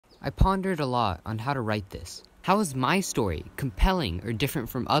I pondered a lot on how to write this. How is my story compelling or different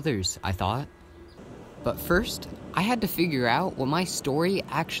from others, I thought. But first, I had to figure out what my story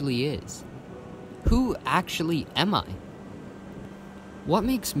actually is. Who actually am I? What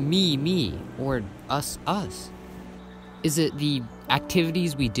makes me me, or us us? Is it the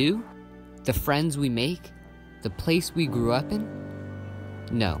activities we do? The friends we make? The place we grew up in?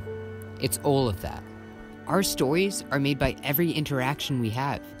 No, it's all of that. Our stories are made by every interaction we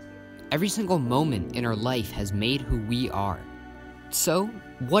have. Every single moment in our life has made who we are. So,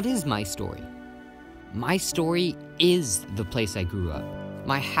 what is my story? My story is the place I grew up,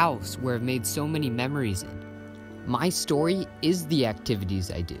 my house where I've made so many memories in. My story is the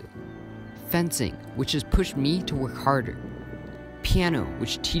activities I do. Fencing, which has pushed me to work harder. Piano,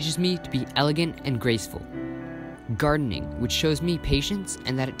 which teaches me to be elegant and graceful. Gardening, which shows me patience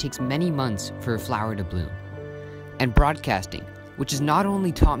and that it takes many months for a flower to bloom. And broadcasting, which has not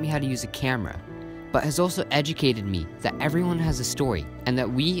only taught me how to use a camera, but has also educated me that everyone has a story and that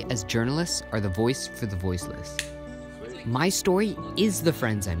we as journalists are the voice for the voiceless. My story is the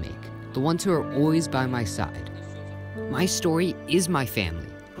friends I make, the ones who are always by my side. My story is my family,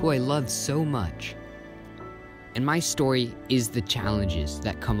 who I love so much. And my story is the challenges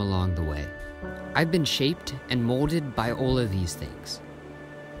that come along the way. I've been shaped and molded by all of these things.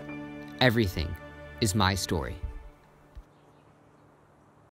 Everything is my story.